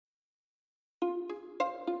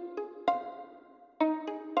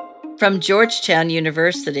From Georgetown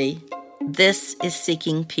University, this is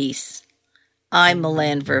Seeking Peace. I'm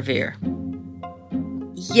Melanne Verveer.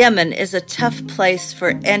 Yemen is a tough place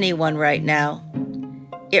for anyone right now.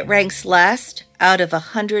 It ranks last out of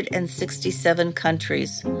 167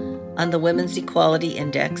 countries on the Women's Equality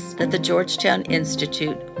Index that the Georgetown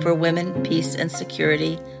Institute for Women, Peace, and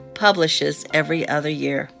Security publishes every other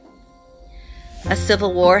year. A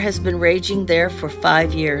civil war has been raging there for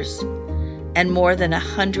 5 years, and more than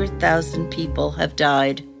 100,000 people have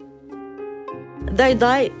died. They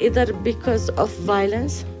die either because of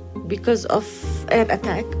violence, because of air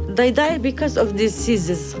attack. They die because of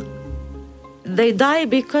diseases. They die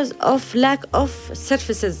because of lack of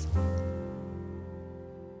services.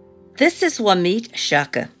 This is Wamit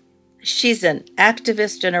Shaka. She's an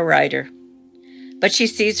activist and a writer, but she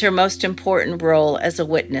sees her most important role as a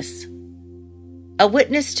witness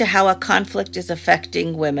to how a conflict is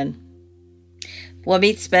affecting women.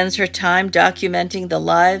 Wamit spends her time documenting the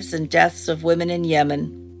lives and deaths of women in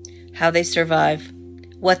Yemen, how they survive,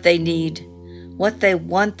 what they need, what they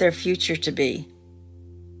want their future to be.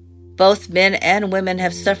 Both men and women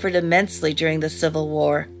have suffered immensely during the civil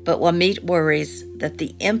war, but Wamit worries that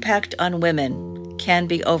the impact on women can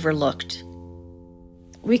be overlooked.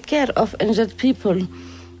 We care of injured people.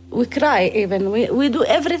 We cry even. We do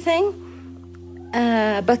everything,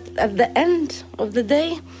 but at the end of the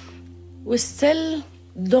day, we still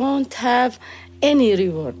don't have any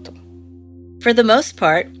reward. For the most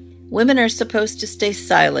part, women are supposed to stay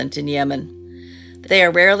silent in Yemen. They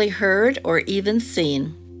are rarely heard or even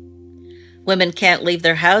seen. Women can't leave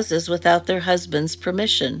their houses without their husband's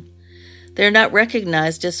permission. They're not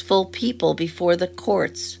recognized as full people before the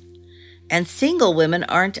courts. And single women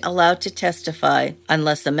aren't allowed to testify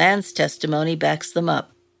unless a man's testimony backs them up.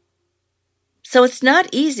 So it's not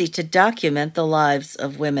easy to document the lives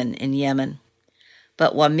of women in Yemen.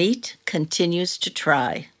 But Wamit continues to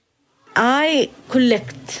try. I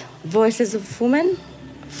collect voices of women,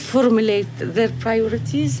 formulate their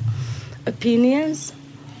priorities, opinions,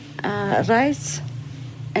 rights,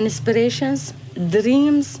 inspirations,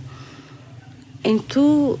 dreams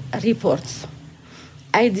into reports.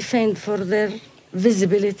 I defend for their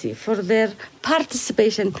visibility, for their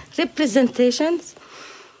participation, representations,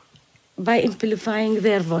 by amplifying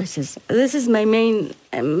their voices. This is my main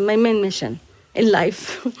mission in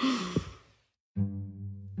life.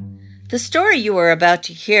 The story you are about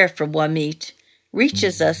to hear from Wamit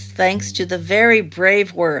reaches us thanks to the very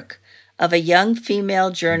brave work of a young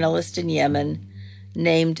female journalist in Yemen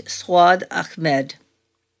named Suad Ahmed.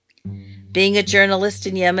 Being a journalist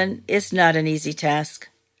in Yemen is not an easy task.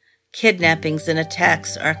 Kidnappings and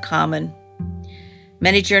attacks are common.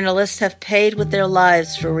 Many journalists have paid with their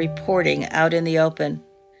lives for reporting out in the open.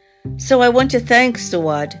 So I want to thank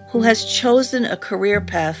Suad, who has chosen a career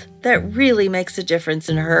path that really makes a difference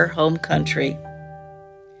in her home country.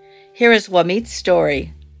 Here is Wamit's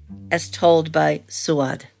story, as told by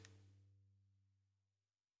Suad.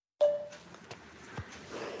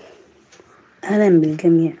 أهلا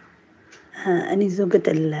بالجميع. أنا زوجة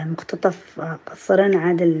المختطف قصران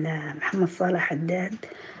عادل محمد صالح حداد.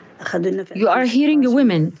 You are hearing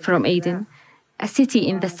women from Aden, a city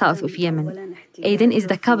in the south of Yemen. Aden is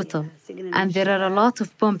the capital, and there are a lot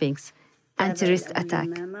of bombings and terrorist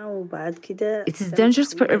attacks. It is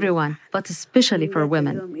dangerous for everyone, but especially for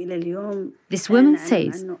women. This woman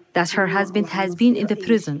says that her husband has been in the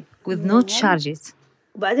prison with no charges.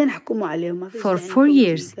 For 4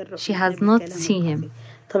 years, she has not seen him.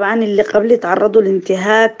 طبعاً اللي قبلي تعرضوا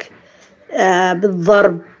لانتهاك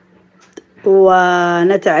بالضرب.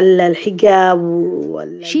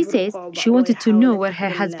 She says she wanted to know where her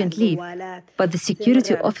husband lived, but the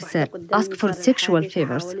security officer asked for sexual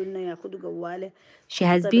favors. She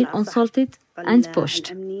has been assaulted and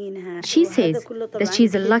pushed. She says that she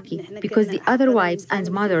is lucky because the other wives and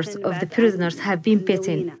mothers of the prisoners have been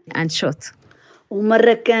beaten and shot.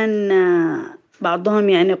 ومرة كان بعضهم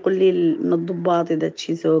يعني يقول لي من الضباط إذا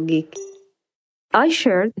تشي زوجك. I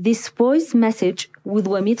shared this voice message with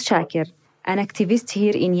Wamit Shakir, an activist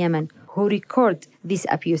here in Yemen who record these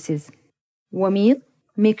abuses. Wamit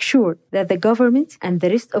makes sure that the government and the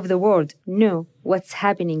rest of the world know what's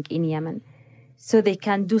happening in Yemen so they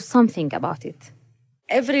can do something about it.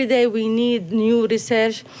 Every day we need new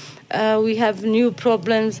research, we have new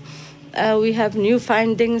problems, we have new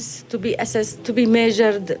findings to be assessed, to be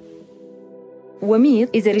measured. Wamit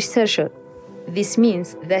is a researcher. This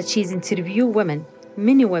means that she's interviewing women,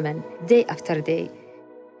 many women, day after day.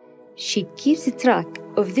 She keeps track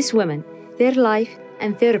of these women, their life,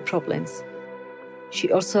 and their problems. She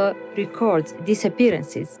also records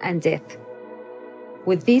disappearances and death.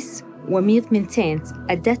 With this, Wamid maintains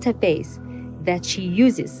a database that she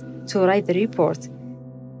uses to write the report.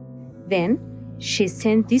 Then, she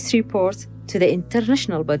sent this report to the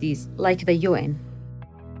international bodies like the UN.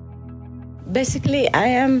 Basically, I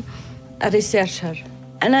am a researcher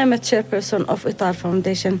and I'm a chairperson of ITAR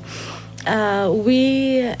Foundation.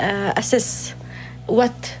 We assess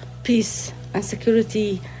what peace and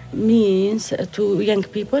security means to young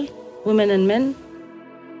people, women and men.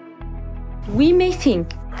 We may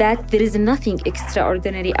think that there is nothing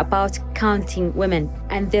extraordinary about counting women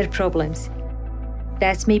and their problems.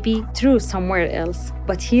 That may be true somewhere else,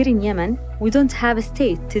 but here in Yemen, we don't have a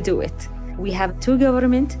state to do it. We have two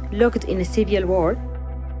governments locked in a civil war.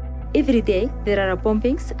 Every day, there are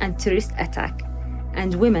bombings and terrorist attacks,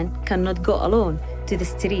 and women cannot go alone to the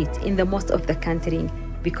street in the most of the country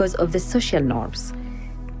because of the social norms.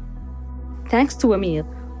 Thanks to Wamid,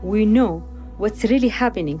 we know what's really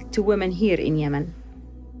happening to women here in Yemen.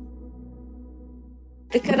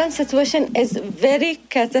 The current situation is very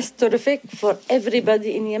catastrophic for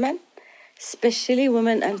everybody in Yemen, especially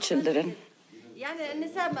women and children.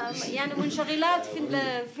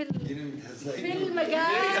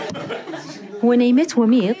 When I met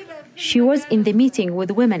Wamid, she was in the meeting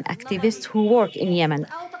with women activists who work in Yemen.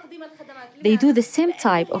 They do the same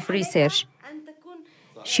type of research.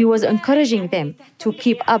 She was encouraging them to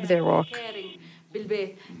keep up their work.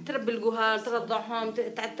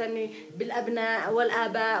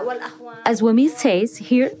 As Wamid says,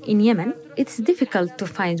 here in Yemen, it's difficult to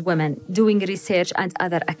find women doing research and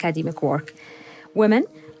other academic work. Women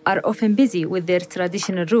are often busy with their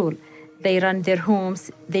traditional role. They run their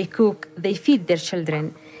homes, they cook, they feed their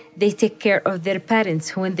children, they take care of their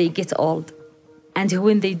parents when they get old. And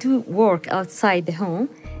when they do work outside the home,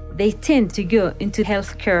 they tend to go into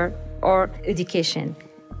healthcare or education.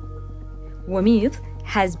 Wamid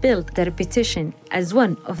has built the reputation as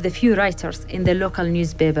one of the few writers in the local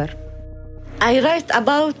newspaper. I write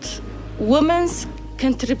about women's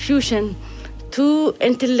contribution to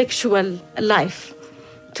intellectual life.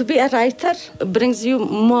 To be a writer brings you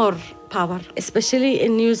more power, especially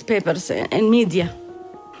in newspapers and media.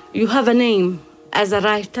 You have a name as a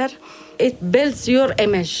writer. It builds your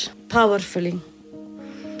image powerfully.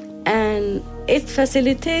 And it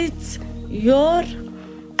facilitates your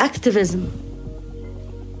activism.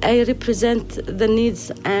 I represent the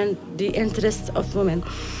needs and the interests of women.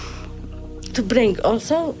 To bring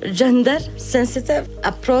also gender-sensitive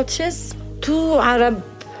approaches to Arab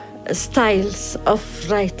styles of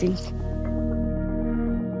writing.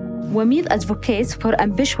 Wamid advocates for an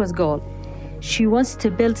ambitious goal. She wants to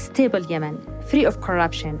build stable Yemen, free of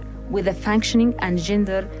corruption, with a functioning and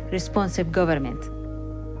gender-responsive government.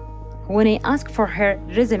 When I asked for her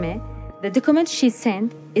resume, the document she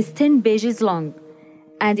sent is 10 pages long,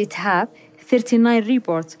 and it has 39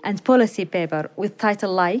 reports and policy paper with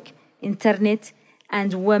titles like Internet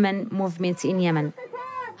and Women Movements in Yemen.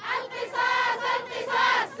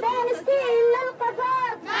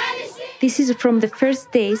 This is from the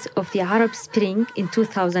first days of the Arab Spring in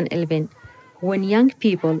 2011, when young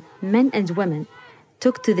people, men and women,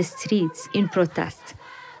 took to the streets in protest.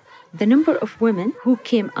 The number of women who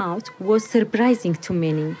came out was surprising to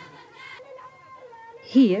many.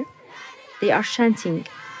 Here, they are chanting,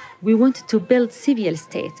 "We want to build civil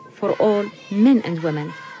state for all men and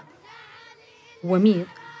women." Wamid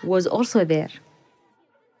was also there.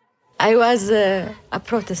 I was a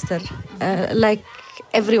protester, like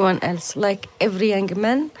everyone else, like every young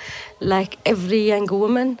man, like every young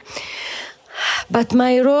woman. But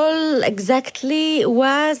my role exactly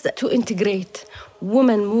was to integrate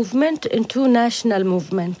women movement into national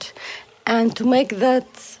movement and to make that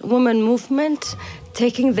women movement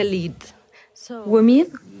taking the lead. Wamid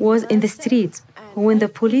was in the streets when the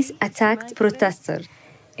police attacked protesters.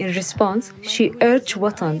 In response, she urged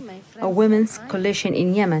Watan, a women's coalition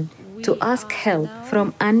in Yemen, to ask help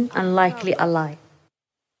from an unlikely ally.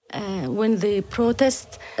 When the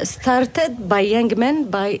protest started by young men,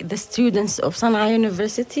 by the students of Sana'a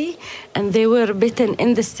University, and they were beaten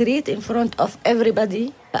in the street in front of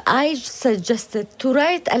everybody, I suggested to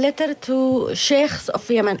write a letter to sheikhs of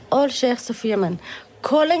Yemen, all sheikhs of Yemen,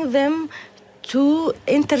 calling them to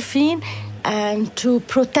intervene and to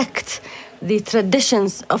protect the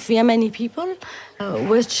traditions of Yemeni people,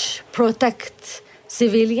 which protect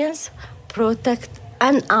civilians, protect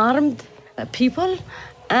unarmed people,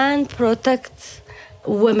 and protect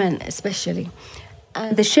women especially.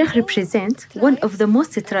 The Sheikh represents one of the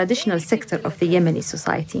most traditional sectors of the Yemeni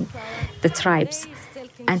society, the tribes.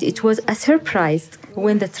 And it was a surprise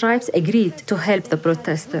when the tribes agreed to help the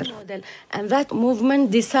protester. And that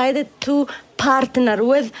movement decided to partner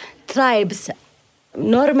with tribes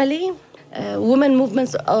Normally, women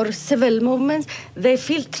movements or civil movements, they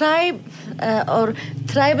feel or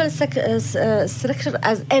tribal structure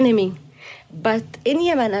as enemy. But in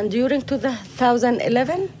Yemen and during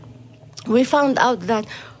 2011, we found out that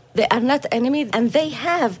they are not enemy and they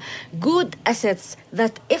have good assets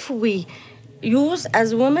that if we use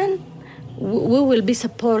as women, we will be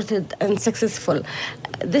supported and successful.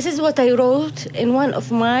 This is what I wrote in one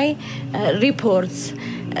of my reports,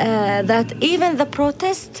 that even the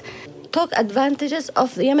protests took advantages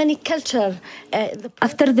of the Yemeni culture.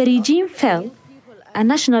 After the regime fell, a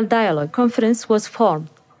national dialogue conference was formed.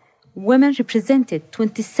 Women represented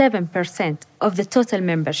 27% of the total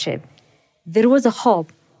membership. There was a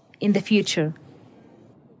hope in the future.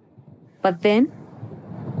 But then,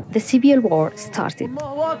 the civil war started.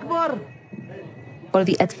 All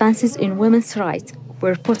the advances in women's rights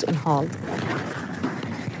were put on hold.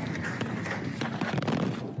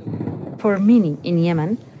 For many in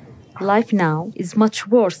Yemen, life now is much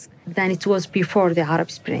worse than it was before the Arab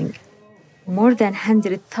Spring. More than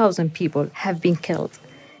 100,000 people have been killed,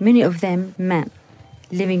 many of them men,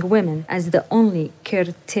 leaving women as the only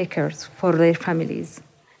caretakers for their families.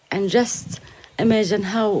 And just imagine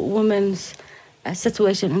how women's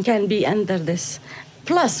situation can be under this.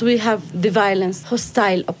 Plus, we have the violence,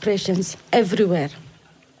 hostile operations everywhere.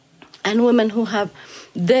 And women who have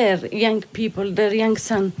their young people, their young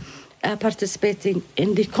son, participating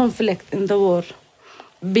in the conflict, in the war,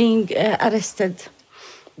 being arrested,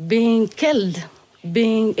 being killed,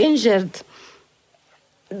 being injured.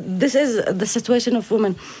 This is the situation of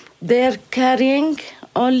women. They're carrying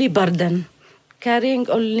only burden, carrying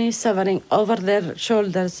only suffering over their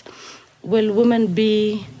shoulders. Will women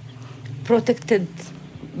be protected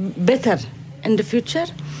better in the future?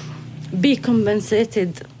 Be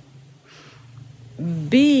compensated?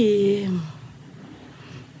 Be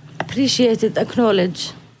appreciated,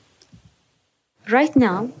 acknowledged? Right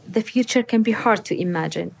now, the future can be hard to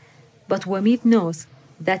imagine, but Wamid knows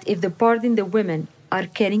that if the burden the women are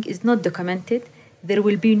carrying is not documented, there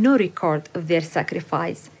will be no record of their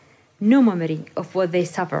sacrifice, no memory of what they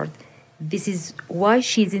suffered. This is why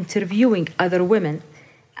she's interviewing other women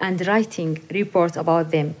and writing reports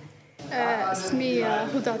about them. اسمي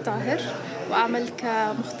هدى طاهر وأعمل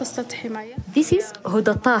كمختصة حماية. This is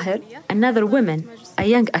Huda Tahir, another woman, a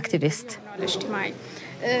young activist.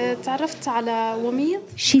 تعرفت على وميض.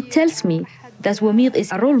 She tells me that Wamid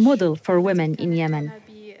is a role model for women in Yemen,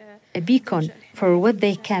 a beacon for what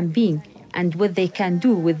they can be and what they can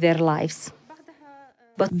do with their lives.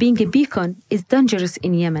 But being a beacon is dangerous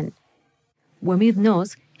in Yemen. Wamid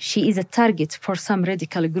knows she is a target for some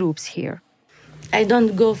radical groups here. I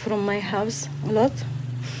don't go from my house a lot.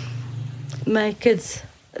 My kids,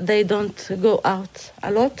 they don't go out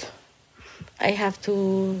a lot. I have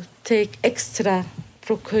to take extra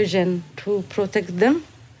precaution to protect them.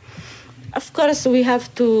 Of course, we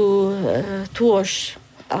have to wash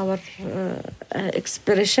our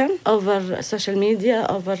expression over social media,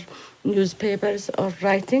 over newspapers or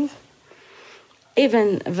writing,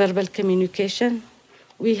 even verbal communication.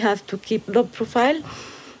 We have to keep low profile,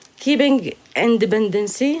 keeping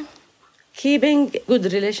independency, keeping good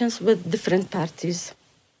relations with different parties.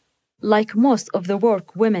 Like most of the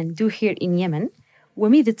work women do here in Yemen,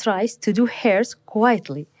 Wamid tries to do hers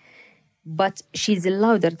quietly, but she's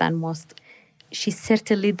louder than most. She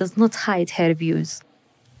certainly does not hide her views.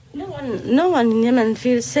 No one in Yemen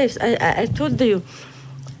feels safe. I told you,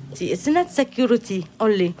 it's not security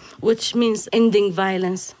only, which means ending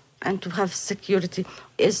violence, and to have security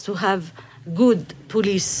is to have good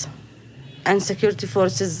police and security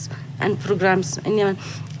forces and programs in Yemen.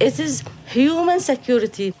 It is human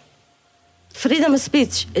security. Freedom of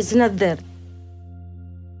speech is not there.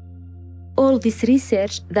 All this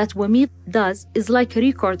research that Wamid does is like a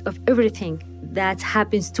record of everything that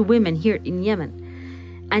happens to women here in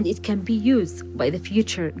Yemen, and it can be used by the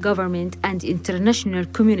future government and international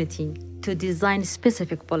community to design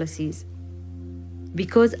specific policies.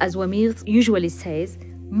 Because, as Wamid usually says,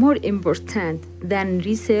 more important than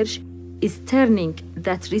research is turning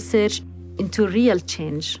that research into real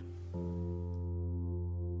change.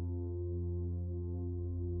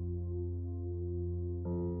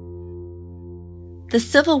 The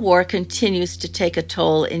civil war continues to take a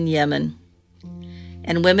toll in Yemen,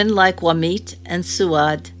 and women like Wamid and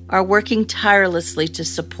Suad are working tirelessly to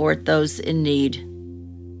support those in need.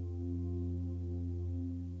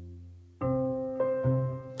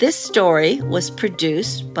 This story was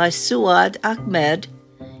produced by Suad Ahmed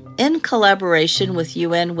in collaboration with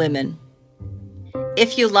UN Women.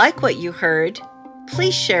 If you like what you heard,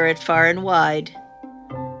 please share it far and wide.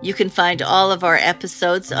 You can find all of our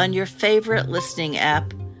episodes on your favorite listening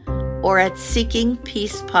app or at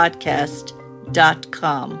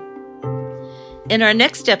seekingpeacepodcast.com. In our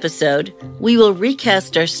next episode, we will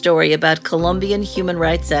recast our story about Colombian human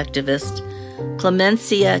rights activist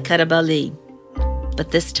Clemencia Carabalí,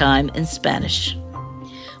 but this time in Spanish.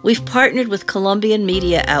 We've partnered with Colombian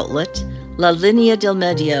media outlet La Línea del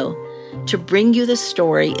Medio to bring you the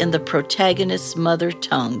story in the protagonist's mother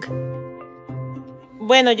tongue.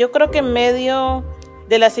 Bueno, yo creo que en medio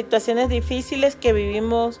de las situaciones difíciles que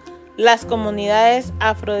vivimos las comunidades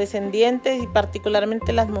afrodescendientes y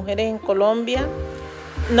particularmente las mujeres en Colombia,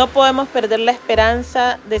 no podemos perder la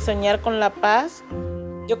esperanza de soñar con la paz.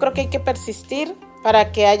 Yo creo que hay que persistir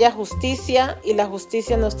para que haya justicia y la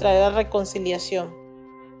justicia nos traerá reconciliación.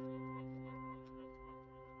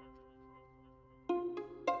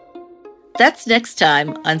 That's next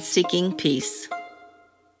time on Seeking Peace.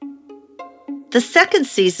 The second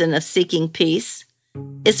season of Seeking Peace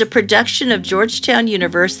is a production of Georgetown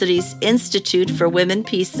University's Institute for Women,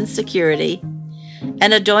 Peace and Security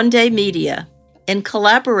and Adonde Media in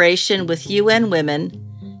collaboration with UN Women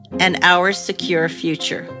and Our Secure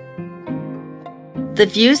Future. The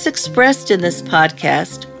views expressed in this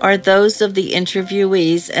podcast are those of the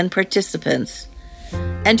interviewees and participants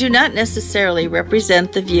and do not necessarily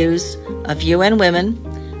represent the views of UN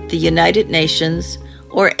Women, the United Nations,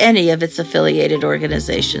 or any of its affiliated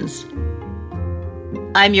organizations.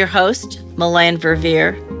 I'm your host, Melanne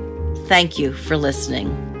Verveer. Thank you for listening.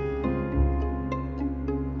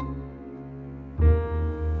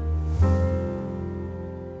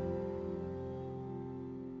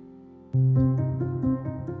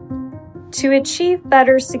 To achieve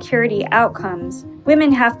better security outcomes,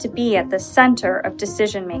 women have to be at the center of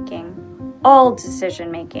decision-making, all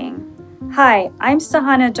decision-making. Hi, I'm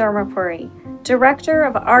Sahana Dharmapuri, Director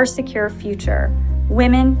of Our Secure Future.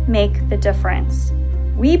 Women make the difference.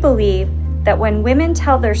 We believe that when women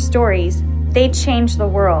tell their stories, they change the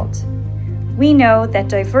world. We know that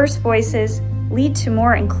diverse voices lead to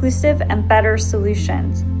more inclusive and better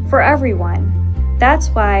solutions for everyone. That's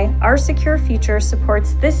why Our Secure Future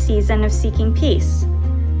supports this season of Seeking Peace.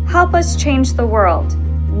 Help us change the world,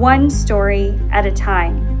 one story at a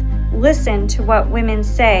time. Listen to what women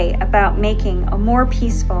say about making a more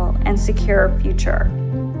peaceful and secure future.